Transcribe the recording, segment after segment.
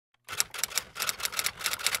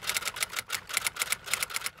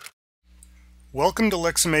Welcome to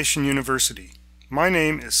Leximation University. My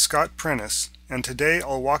name is Scott Prentice, and today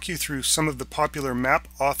I'll walk you through some of the popular map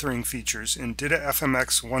authoring features in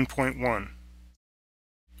DITA-FMx 1.1.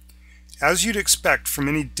 As you'd expect from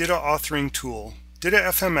any DITA authoring tool,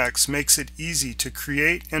 DITA-FMx makes it easy to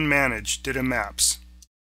create and manage DITA maps.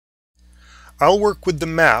 I'll work with the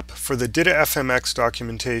map for the DITA-FMx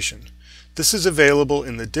documentation. This is available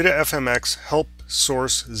in the DITA-FMx help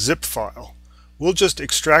source zip file. We'll just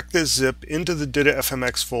extract this zip into the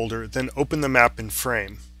DITA-FMx folder, then open the map in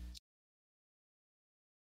Frame.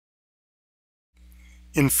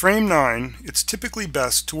 In Frame 9, it's typically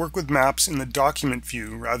best to work with maps in the document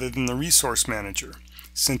view rather than the resource manager,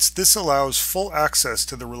 since this allows full access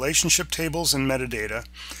to the relationship tables and metadata,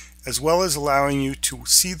 as well as allowing you to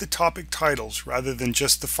see the topic titles rather than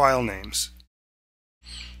just the file names.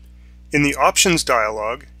 In the Options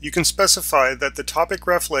dialog, you can specify that the topic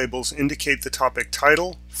ref labels indicate the topic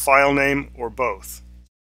title, file name, or both.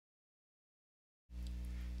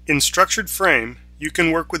 In Structured Frame, you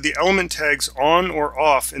can work with the element tags on or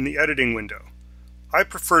off in the editing window. I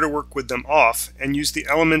prefer to work with them off and use the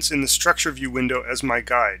elements in the Structure View window as my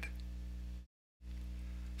guide.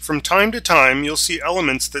 From time to time, you'll see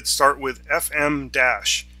elements that start with FM-.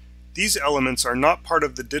 These elements are not part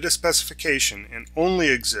of the DITA specification and only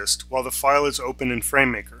exist while the file is open in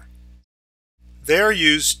FrameMaker. They are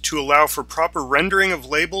used to allow for proper rendering of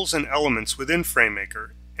labels and elements within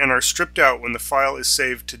FrameMaker and are stripped out when the file is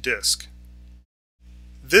saved to disk.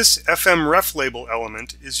 This FMRef label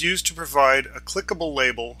element is used to provide a clickable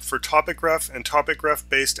label for topic ref and topic ref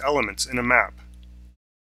based elements in a map.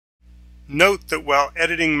 Note that while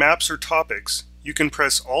editing maps or topics, you can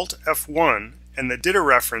press Alt F1 and the DITA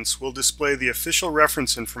reference will display the official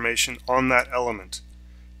reference information on that element.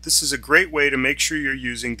 This is a great way to make sure you're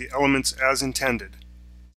using the elements as intended.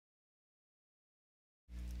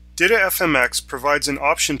 DITA-FMx provides an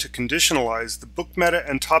option to conditionalize the book meta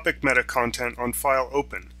and topic meta content on file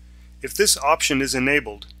open. If this option is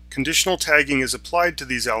enabled, conditional tagging is applied to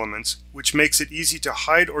these elements, which makes it easy to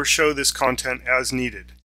hide or show this content as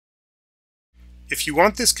needed. If you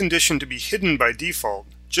want this condition to be hidden by default,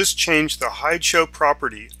 just change the hide show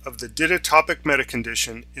property of the DITA topic meta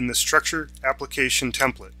condition in the structure application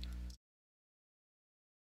template.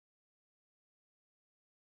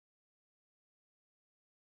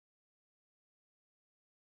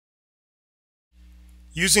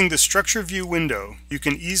 Using the Structure View window, you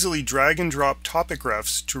can easily drag and drop topic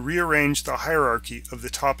refs to rearrange the hierarchy of the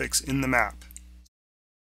topics in the map.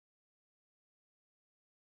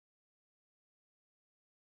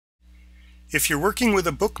 If you're working with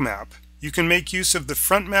a book map, you can make use of the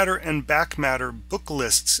front matter and back matter book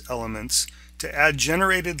lists elements to add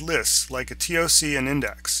generated lists like a TOC and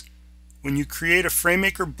index. When you create a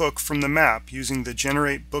FrameMaker book from the map using the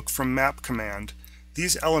Generate Book from Map command,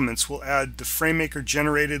 these elements will add the FrameMaker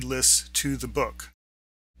generated lists to the book.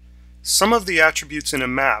 Some of the attributes in a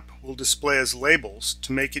map will display as labels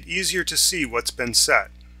to make it easier to see what's been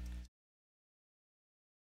set.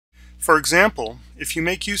 For example, if you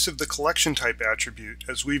make use of the collection type attribute,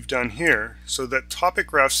 as we've done here, so that topic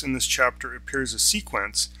refs in this chapter appears as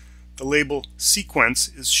sequence, the label sequence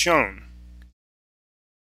is shown.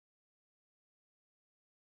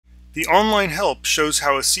 The online help shows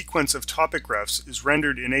how a sequence of topic refs is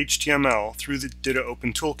rendered in HTML through the DITA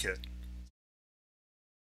Open Toolkit.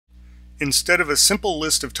 Instead of a simple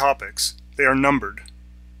list of topics, they are numbered.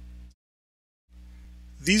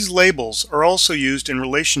 These labels are also used in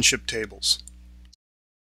relationship tables.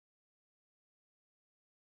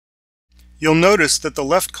 You'll notice that the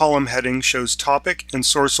left column heading shows topic and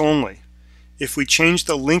source only. If we change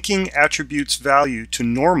the linking attribute's value to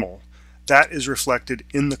normal, that is reflected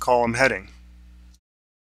in the column heading.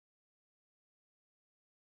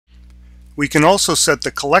 We can also set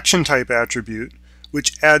the collection type attribute,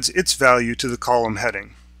 which adds its value to the column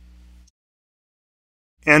heading.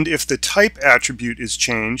 And if the type attribute is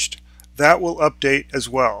changed, that will update as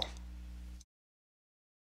well.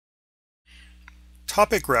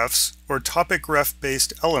 Topic refs, or topic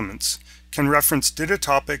ref-based elements, can reference DITA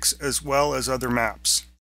topics as well as other maps.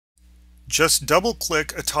 Just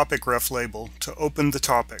double-click a topic ref label to open the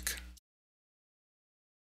topic.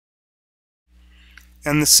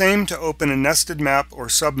 And the same to open a nested map or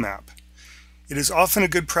submap. It is often a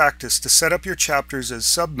good practice to set up your chapters as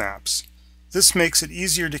submaps. This makes it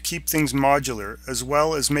easier to keep things modular, as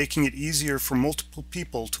well as making it easier for multiple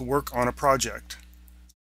people to work on a project.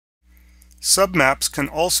 Submaps can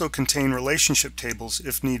also contain relationship tables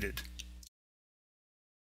if needed.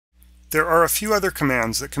 There are a few other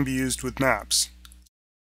commands that can be used with maps.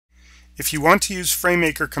 If you want to use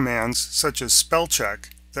FrameMaker commands such as spell check,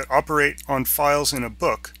 that operate on files in a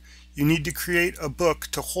book, you need to create a book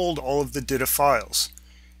to hold all of the DITA files.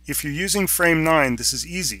 If you're using Frame 9, this is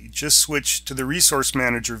easy. Just switch to the Resource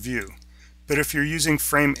Manager view. But if you're using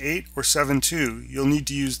Frame 8 or 7.2, you'll need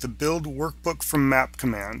to use the Build Workbook from Map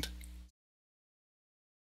command.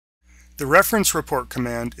 The Reference Report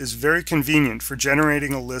command is very convenient for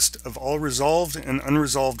generating a list of all resolved and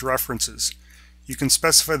unresolved references. You can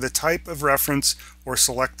specify the type of reference or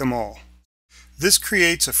select them all. This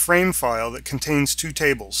creates a frame file that contains two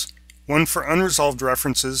tables, one for unresolved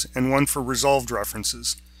references and one for resolved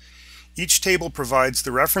references. Each table provides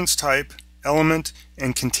the reference type, element,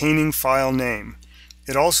 and containing file name.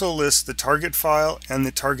 It also lists the target file and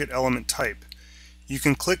the target element type. You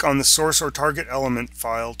can click on the source or target element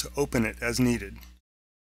file to open it as needed.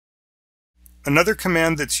 Another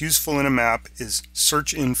command that's useful in a map is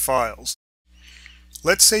search in files.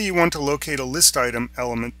 Let's say you want to locate a list item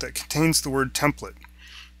element that contains the word template.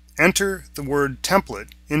 Enter the word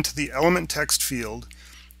template into the element text field,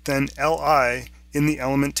 then LI in the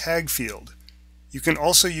element tag field. You can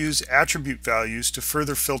also use attribute values to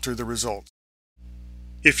further filter the results.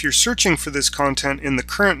 If you're searching for this content in the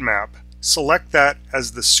current map, select that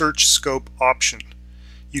as the Search Scope option.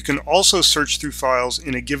 You can also search through files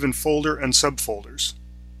in a given folder and subfolders.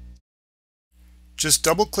 Just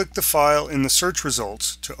double-click the file in the search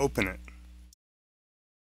results to open it.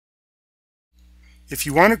 If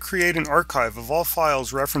you want to create an archive of all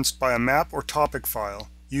files referenced by a map or topic file,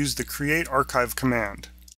 use the Create Archive command.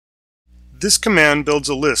 This command builds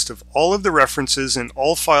a list of all of the references in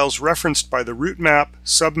all files referenced by the root map,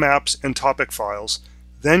 submaps, and topic files,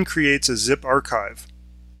 then creates a zip archive.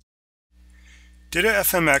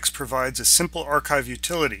 DITA-FMx provides a simple archive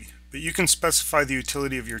utility, but you can specify the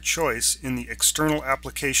utility of your choice in the External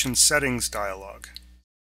Application Settings dialog.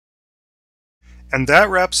 And that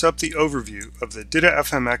wraps up the overview of the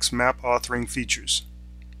DITA-FMx map authoring features.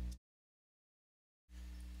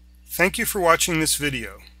 Thank you for watching this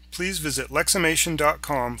video. Please visit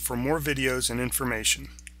leximation.com for more videos and information.